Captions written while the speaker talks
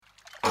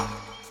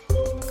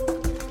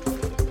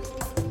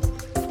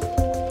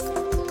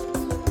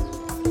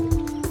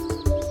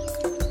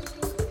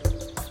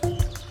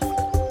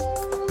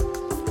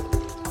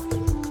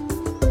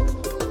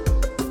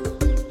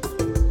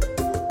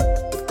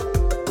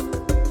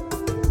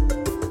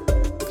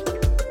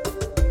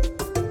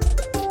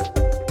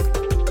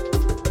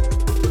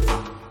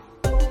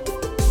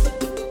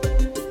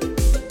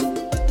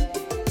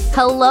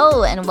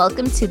Hello, and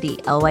welcome to the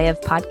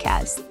LYF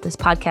podcast. This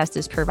podcast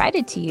is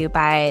provided to you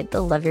by the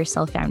Love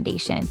Yourself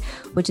Foundation,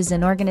 which is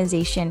an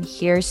organization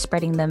here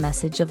spreading the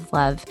message of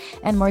love,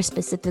 and more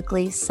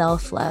specifically,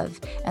 self-love,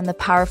 and the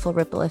powerful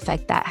ripple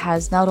effect that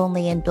has not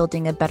only in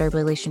building a better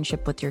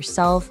relationship with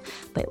yourself,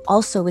 but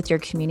also with your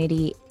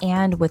community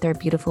and with our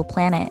beautiful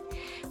planet.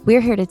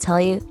 We're here to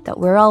tell you that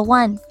we're all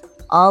one.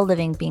 All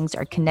living beings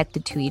are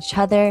connected to each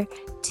other,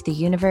 to the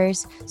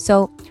universe.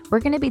 So we're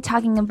going to be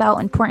talking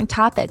about important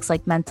topics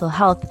like mental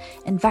health,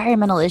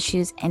 environmental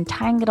issues, and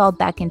tying it all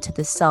back into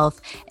the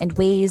self in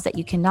ways that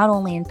you can not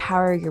only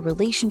empower your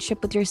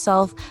relationship with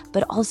yourself,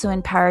 but also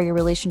empower your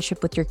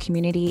relationship with your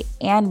community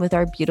and with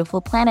our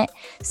beautiful planet.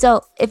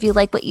 So if you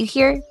like what you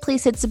hear,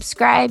 please hit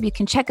subscribe. You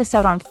can check us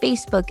out on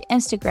Facebook,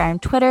 Instagram,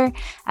 Twitter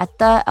at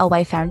the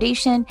LY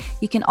Foundation.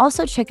 You can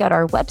also check out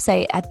our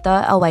website at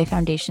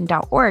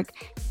thelyfoundation.org.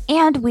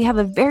 And we have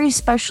a very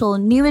special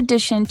new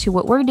addition to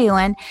what we're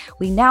doing.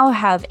 We now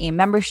have a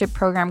membership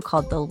program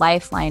called the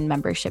Lifeline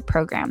Membership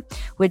Program,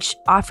 which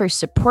offers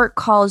support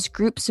calls,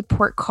 group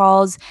support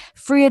calls,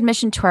 free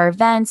admission to our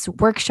events,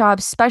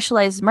 workshops,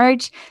 specialized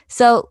merch.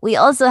 So we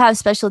also have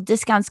special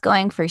discounts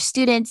going for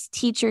students,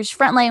 teachers,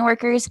 frontline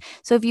workers.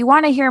 So if you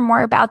want to hear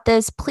more about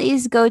this,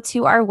 please go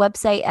to our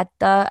website at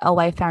the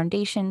LY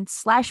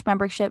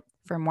Foundation/membership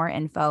for more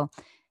info.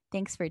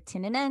 Thanks for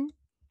tuning in.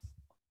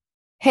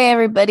 Hey,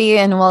 everybody,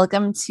 and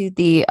welcome to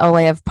the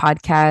LYF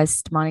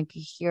podcast. Monica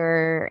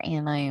here,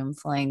 and I am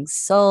flying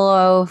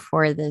solo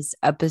for this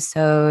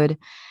episode.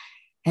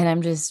 And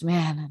I'm just,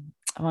 I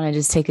want to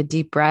just take a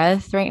deep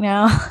breath right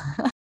now.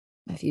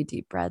 A few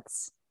deep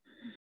breaths.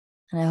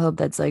 And I hope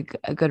that's like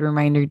a good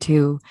reminder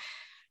too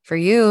for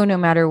you, no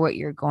matter what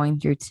you're going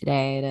through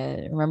today,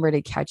 to remember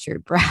to catch your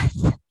breath.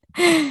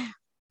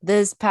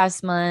 This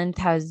past month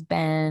has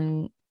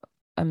been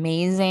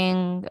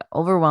amazing,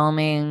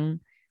 overwhelming,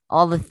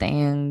 all the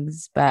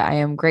things, but I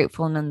am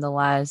grateful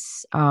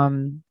nonetheless.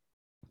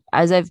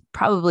 As I've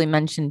probably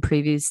mentioned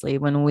previously,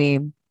 when we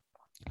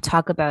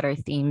talk about our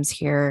themes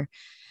here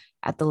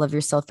at the Love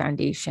Yourself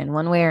Foundation,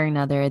 one way or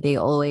another, they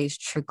always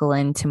trickle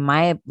into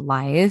my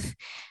life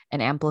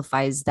and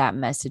amplifies that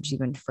message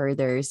even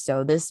further.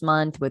 So this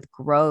month with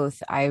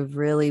growth, I've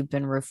really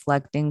been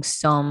reflecting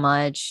so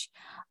much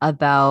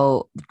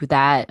about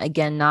that.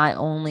 Again, not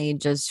only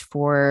just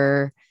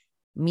for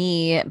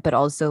me, but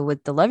also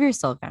with the Love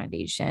Yourself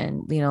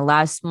Foundation. You know,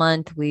 last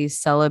month we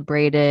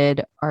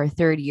celebrated our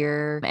 3rd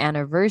year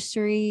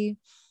anniversary,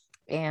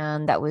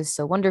 and that was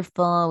so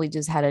wonderful. We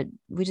just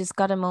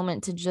got a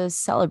moment to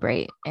just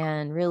celebrate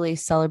and really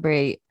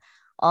celebrate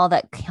all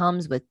that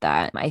comes with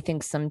that. I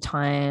think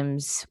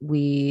sometimes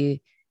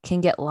we can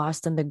get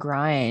lost in the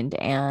grind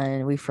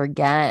and we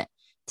forget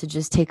to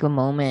just take a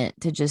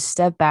moment to just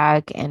step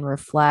back and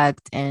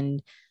reflect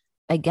and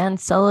again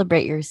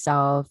celebrate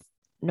yourself,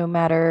 no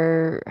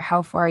matter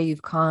how far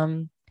you've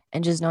come,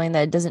 and just knowing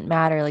that it doesn't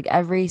matter. Like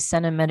every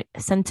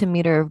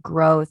centimeter of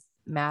growth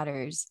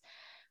matters.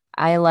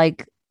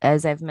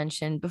 As I've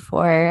mentioned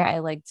before, I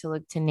like to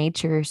look to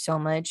nature so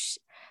much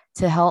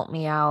to help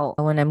me out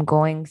when I'm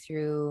going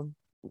through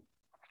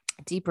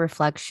deep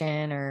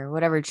reflection or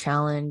whatever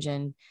challenge.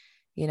 And,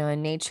 you know,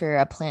 in nature,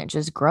 a plant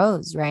just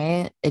grows,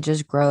 right? It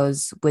just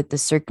grows with the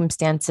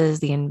circumstances,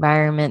 the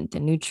environment, the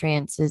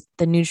nutrients. It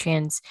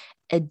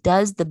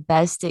does the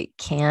best it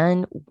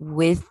can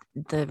with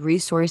the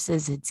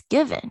resources it's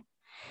given.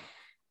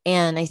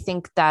 And I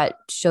think that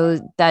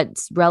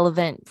that's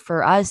relevant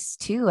for us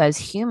too, as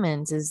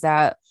humans, is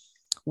that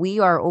we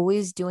are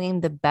always doing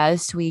the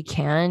best we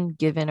can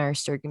given our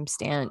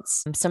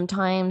circumstance.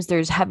 Sometimes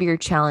there's heavier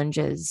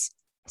challenges.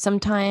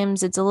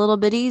 Sometimes it's a little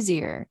bit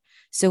easier.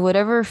 So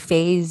whatever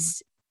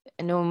phase,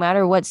 no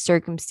matter what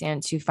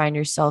circumstance you find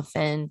yourself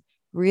in,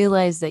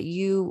 realize that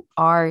you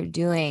are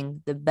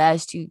doing the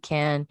best you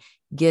can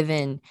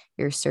given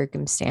your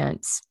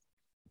circumstance.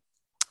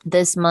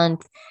 This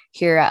month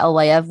here at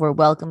LYF, we're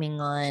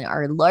welcoming on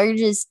our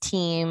largest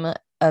team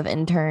of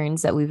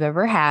interns that we've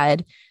ever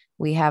had.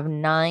 We have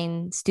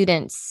 9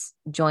 students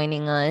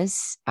joining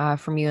us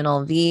from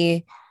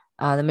UNLV,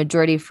 the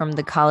majority from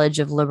the College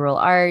of Liberal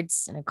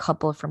Arts and a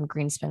couple from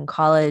Greenspan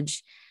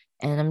College.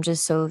 And I'm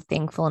just so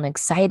thankful and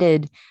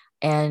excited.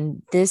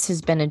 And this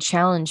has been a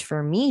challenge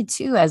for me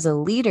too, as a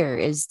leader,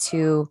 is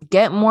to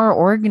get more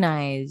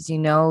organized, you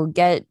know,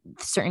 get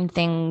certain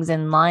things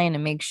in line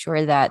and make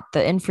sure that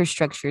the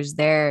infrastructure is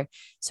there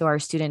so our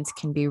students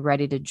can be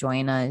ready to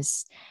join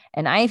us.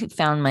 And I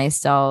found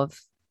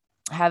myself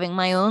having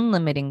my own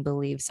limiting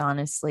beliefs,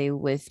 honestly,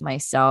 with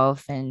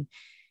myself and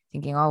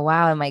thinking, oh,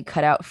 wow, am I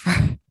cut out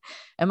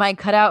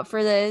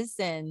for this?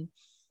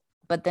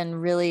 But then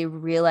really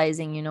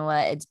realizing, you know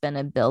what, it's been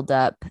a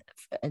buildup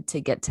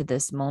to get to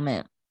this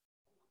moment.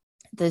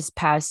 This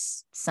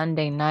past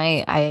Sunday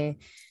night, I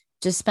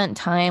just spent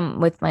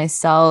time with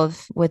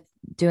myself, with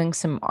doing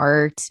some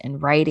art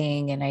and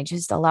writing. And I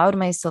just allowed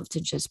myself to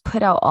just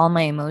put out all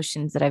my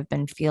emotions that I've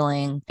been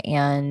feeling.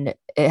 And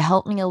it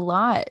helped me a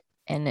lot.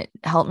 And it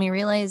helped me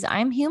realize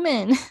I'm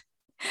human.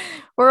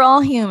 We're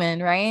all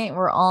human, right?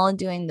 We're all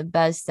doing the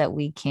best that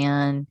we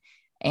can.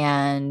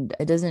 And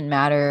it doesn't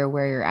matter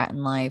where you're at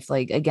in life.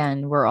 Like,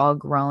 again, we're all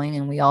growing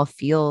and we all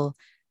feel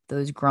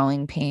those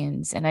growing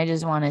pains. And I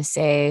just want to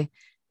say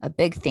a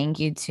big thank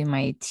you to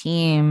my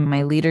team,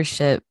 my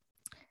leadership,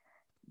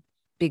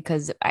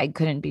 because I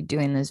couldn't be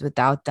doing this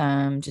without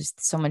them.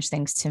 Just so much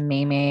thanks to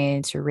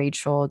Maymay, to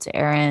Rachel, to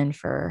Erin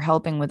for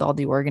helping with all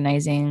the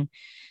organizing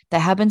that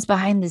happens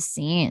behind the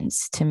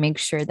scenes to make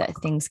sure that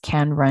things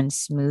can run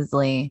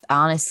smoothly.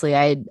 Honestly,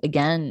 I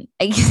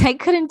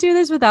couldn't do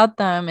this without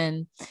them.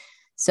 And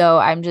so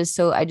I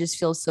just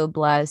feel so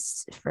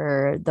blessed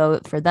for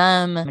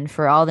them and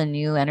for all the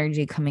new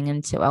energy coming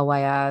into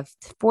LYF,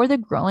 for the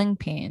growing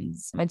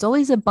pains. It's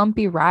always a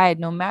bumpy ride,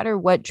 no matter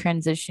what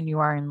transition you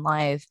are in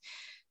life.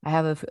 I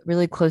have a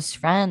really close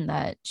friend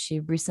that she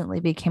recently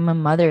became a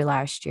mother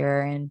last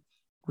year, and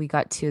we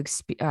got to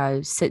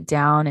sit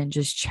down and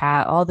just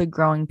chat all the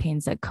growing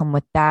pains that come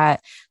with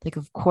that. Like,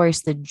 of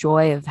course, the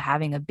joy of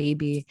having a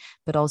baby,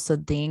 but also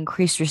the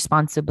increased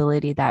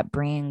responsibility that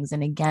brings.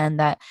 And again,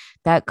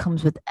 that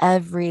comes with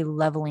every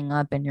leveling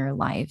up in your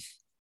life,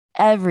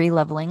 every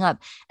leveling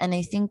up. And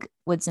I think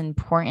what's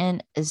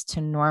important is to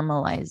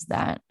normalize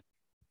that.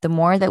 The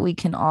more that we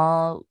can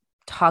all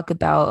talk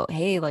about,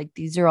 hey, like,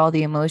 these are all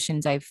the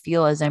emotions I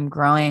feel as I'm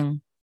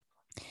growing,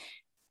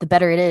 the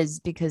better it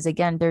is. Because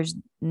again, there's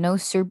no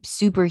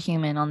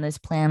superhuman on this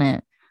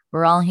planet.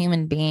 We're all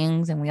human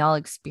beings and we all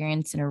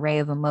experience an array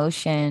of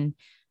emotion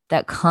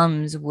that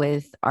comes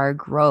with our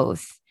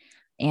growth.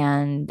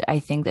 And I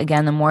think,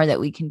 again, the more that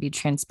we can be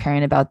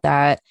transparent about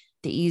that,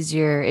 the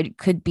easier it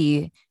could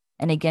be.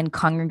 And again,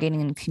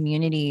 congregating in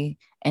community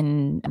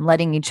and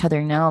letting each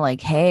other know,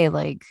 like, hey,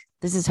 like,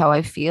 this is how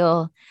I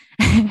feel.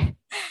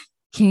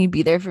 Can you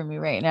be there for me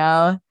right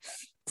now?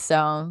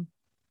 So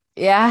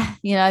yeah,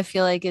 I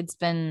feel like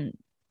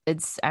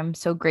I'm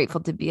so grateful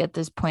to be at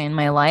this point in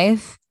my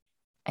life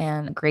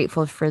and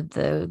grateful for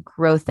the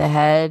growth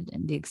ahead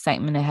and the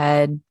excitement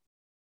ahead.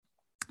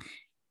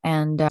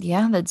 And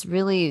yeah, that's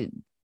really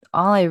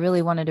all I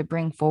really wanted to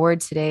bring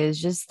forward today,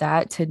 is just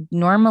that, to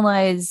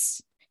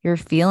normalize your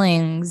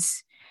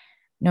feelings,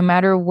 no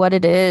matter what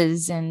it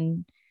is.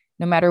 And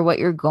no matter what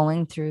you're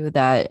going through,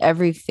 that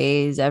every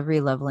phase,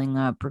 every leveling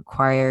up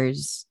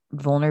requires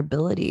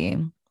vulnerability.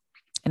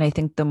 And I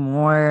think the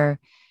more,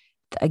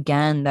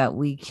 again, that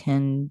we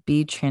can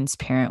be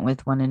transparent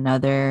with one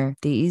another,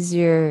 the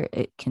easier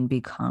it can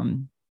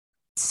become.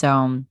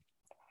 So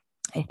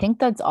I think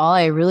that's all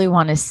I really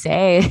want to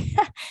say.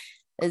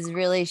 Is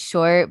really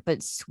short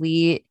but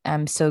sweet.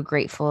 I'm so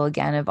grateful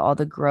again of all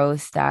the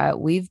growth that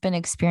we've been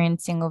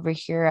experiencing over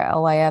here at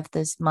LYF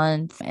this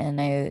month,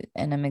 and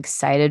I'm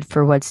excited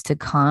for what's to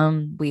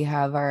come. We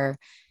have our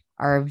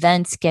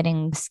events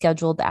getting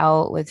scheduled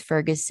out with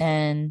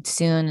Ferguson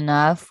soon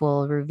enough.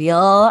 We'll reveal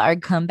our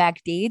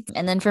comeback date.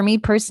 And then for me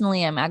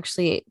personally, I'm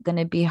actually going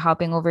to be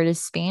hopping over to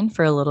Spain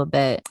for a little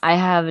bit. I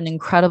have an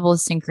incredible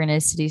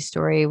synchronicity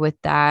story with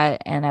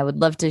that, and I would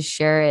love to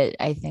share it,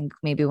 I think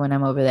maybe when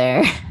I'm over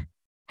there.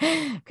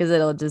 Because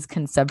it'll just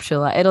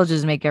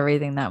make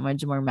everything that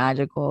much more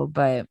magical.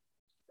 But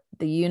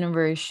the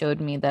universe showed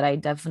me that I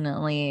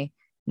definitely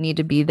need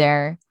to be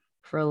there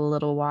for a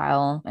little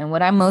while. And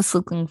what I'm most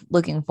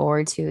looking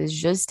forward to is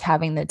just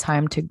having the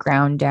time to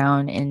ground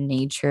down in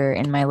nature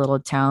in my little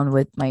town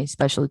with my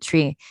special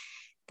tree.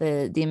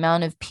 The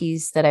amount of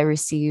peace that I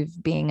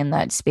receive being in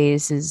that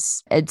space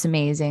it's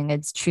amazing.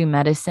 It's true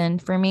medicine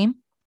for me.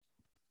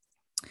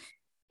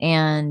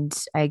 And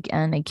I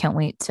can't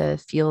wait to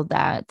feel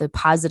the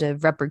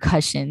positive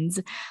repercussions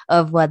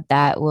of what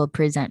that will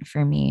present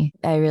for me.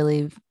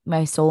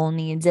 My soul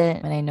needs it,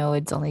 and I know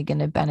it's only going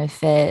to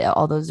benefit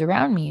all those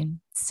around me.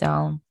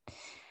 So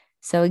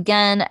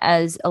again,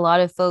 as a lot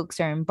of folks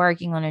are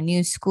embarking on a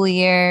new school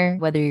year,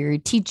 whether you're a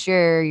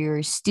teacher, you're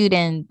a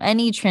student,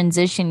 any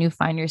transition you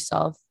find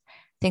yourself, I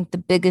think the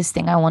biggest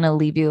thing I want to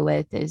leave you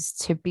with is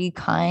to be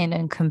kind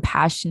and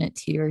compassionate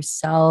to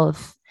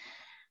yourself.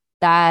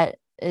 That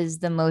is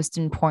the most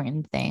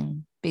important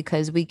thing,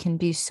 because we can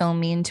be so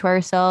mean to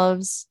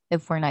ourselves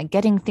if we're not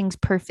getting things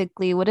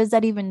perfectly. What does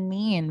that even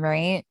mean,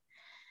 right?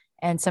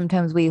 And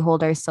sometimes we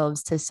hold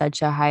ourselves to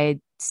such a high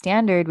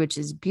standard, which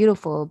is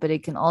beautiful, but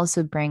it can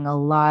also bring a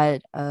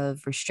lot of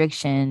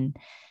restriction,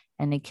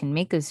 and it can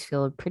make us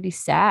feel pretty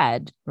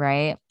sad,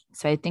 right?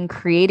 So I think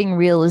creating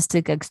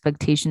realistic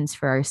expectations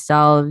for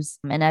ourselves,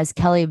 and as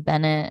Kelly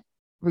Bennett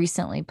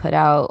recently put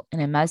out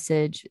in a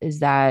message, is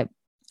that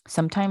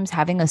sometimes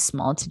having a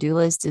small to-do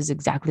list is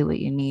exactly what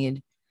you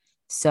need.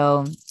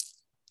 So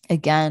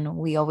again,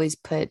 we always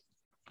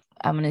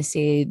I'm going to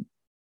say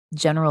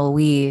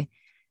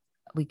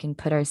we can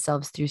put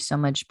ourselves through so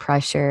much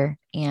pressure,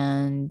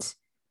 and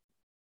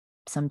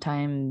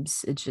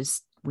sometimes it's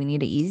just, we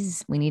need to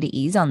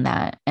ease on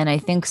that. And I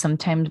think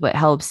sometimes what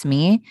helps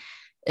me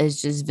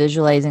is just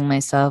visualizing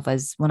myself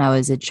as when I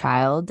was a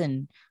child,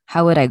 and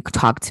how would I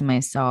talk to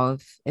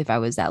myself if I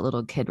was that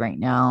little kid right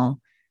now,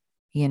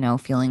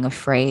 feeling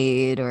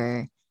afraid,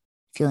 or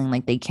feeling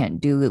like they can't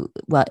do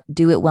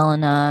it well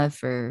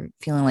enough, or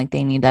feeling like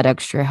they need that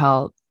extra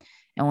help.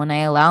 And when I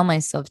allow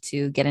myself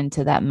to get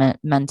into that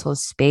mental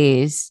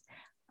space,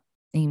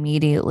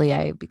 immediately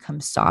I become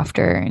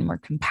softer and more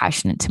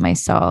compassionate to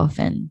myself.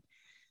 And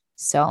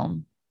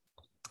so,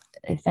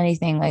 if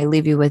anything, I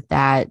leave you with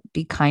that.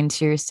 Be kind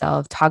to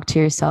yourself, talk to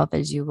yourself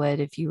as you would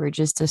if you were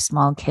just a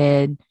small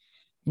kid,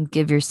 and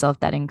give yourself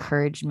that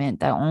encouragement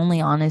that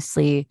only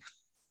honestly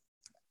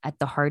at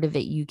the heart of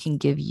it you can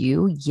give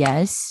you.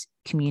 Yes,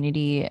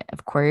 community,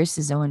 of course,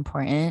 is so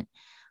important.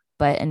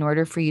 But in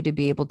order for you to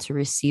be able to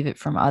receive it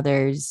from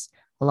others,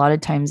 a lot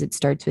of times it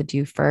starts with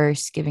you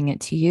first, giving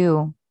it to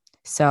you.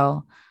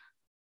 So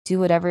do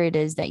whatever it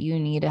is that you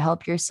need to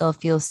help yourself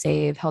feel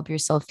safe, help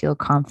yourself feel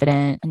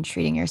confident, and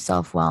treating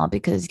yourself well,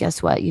 because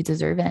guess what? You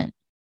deserve it.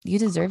 You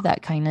deserve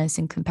that kindness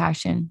and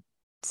compassion.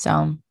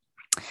 So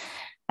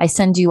I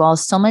send you all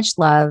so much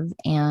love,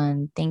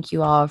 and thank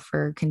you all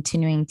for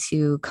continuing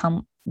to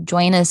come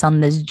join us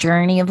on this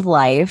journey of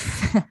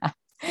life.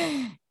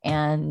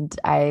 And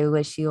I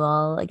wish you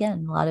all,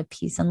 again, a lot of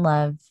peace and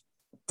love.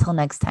 Till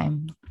next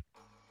time.